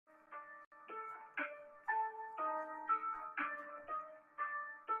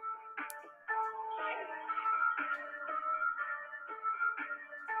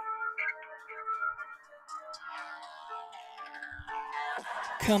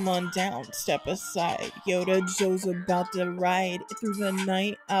Come on down, step aside. Yoda Joe's about to ride through the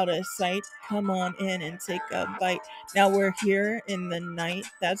night, out of sight. Come on in and take a bite. Now we're here in the night.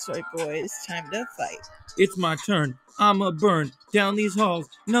 That's right, boys. Time to fight. It's my turn. I'ma burn down these halls.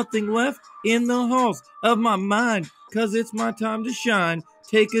 Nothing left in the halls of my mind. 'Cause it's my time to shine.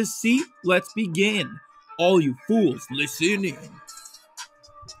 Take a seat, let's begin. All you fools, listen in.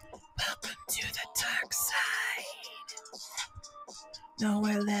 Welcome to the dark side.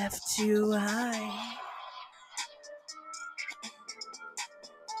 Nowhere left to hide.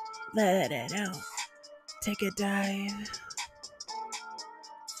 Let it out. Take a dive.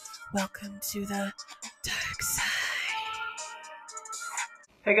 Welcome to the dark side.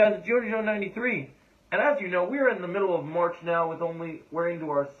 Hey guys, it's JoJo93, and as you know, we're in the middle of March now we're into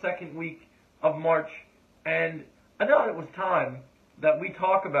our second week of March, and I thought it was time that we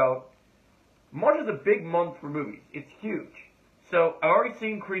talk about, March is a big month for movies. It's huge. So, I've already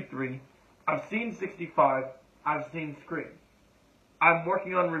seen Creed 3, I've seen 65, I've seen Scream. I'm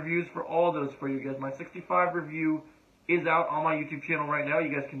working on reviews for all those for you guys. My 65 review is out on my YouTube channel right now. You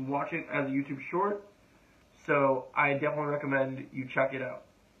guys can watch it as a YouTube short. So I definitely recommend you check it out.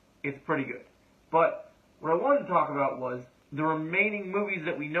 It's pretty good. But what I wanted to talk about was the remaining movies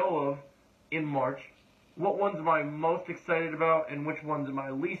that we know of in March. What ones am I most excited about and which ones am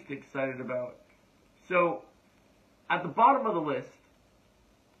I least excited about? So at the bottom of the list,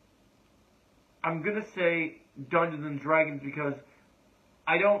 I'm going to say Dungeons and Dragons because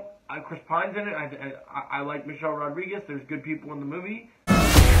Chris Pine's in it. I like Michelle Rodriguez. There's good people in the movie.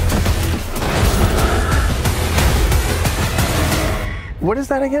 What is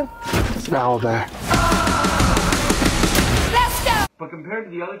that again? It's an owlbear. Let's go! But compared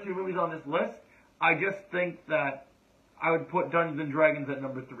to the other two movies on this list, I just think that I would put Dungeons and Dragons at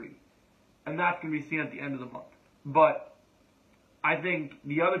number 3. And that's going to be seen at the end of the month. But I think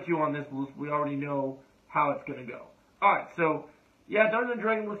the other two on this list, we already know how it's going to go. Alright, so yeah, Dungeons and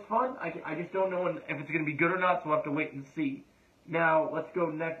Dragons looks fun. I just don't know if it's going to be good or not, so we'll have to wait and see. Now, let's go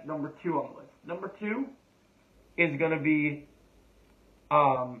next, number 2 on the list. Number 2 is going to be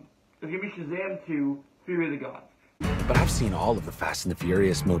Shazam 2, Fury of the Gods. But I've seen all of the Fast and the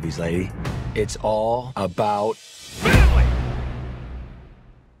Furious movies, lady. It's all about family!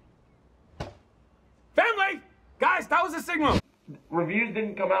 Family! Guys, that was a signal! Reviews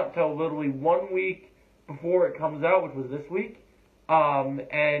didn't come out until literally 1 week before it comes out, which was this week.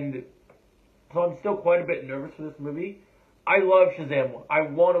 And so I'm still quite a bit nervous for this movie. I love Shazam 1. I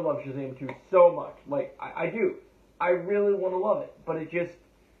want to love Shazam 2 so much. Like, I do. I really want to love it. But it just,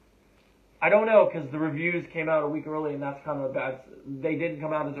 I don't know, because the reviews came out a week early, and that's kind of a bad, they didn't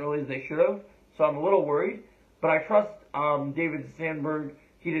come out as early as they should have. So I'm a little worried. But I trust David Sandberg.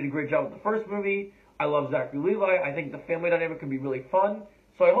 He did a great job with the first movie. I love Zachary Levi. I think the family dynamic could be really fun.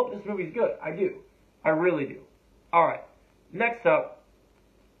 So I hope this movie's good. I do. I really do. Alright. Next up,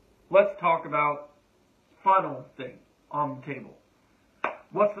 let's talk about final thing on the table.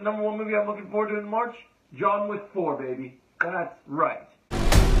 What's the number 1 movie I'm looking forward to in March? John Wick 4, baby. That's right.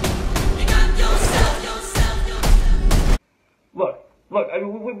 Look, I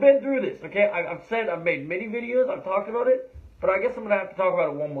mean, we've been through this, okay? I've made many videos, I've talked about it, but I guess I'm going to have to talk about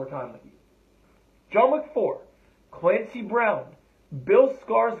it one more time with you. John Wick 4, Clancy Brown, Bill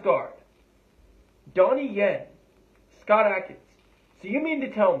Skarsgård, Donnie Yen, Scott Adkins. So you mean to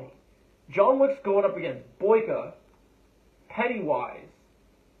tell me John Wick's going up against Boyka, Pennywise,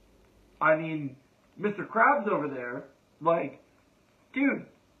 I mean, Mr. Krabs over there, like, dude,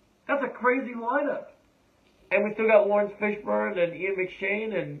 that's a crazy lineup. And we still got Lawrence Fishburne and Ian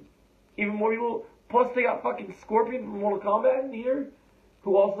McShane and even more people. Plus they got fucking Scorpion from Mortal Kombat in here,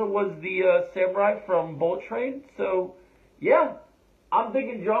 who also was the samurai from Bullet Train. So, yeah, I'm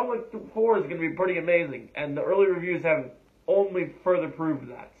thinking John Wick 4 is going to be pretty amazing. And the early reviews have only further proved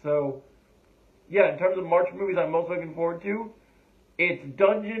that. So, yeah, in terms of March movies I'm most looking forward to, it's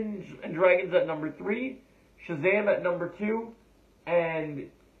Dungeons and Dragons at number 3, Shazam at number 2, and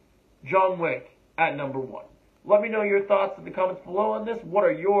John Wick at number 1. Let me know your thoughts in the comments below on this. What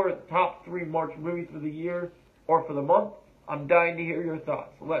are your top 3 March movies for the year or for the month? I'm dying to hear your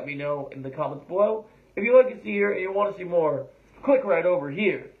thoughts. Let me know in the comments below. If you like to see here and you want to see more, click right over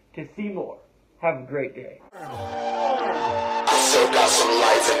here to see more. Have a great day. I still got some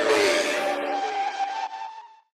life in me.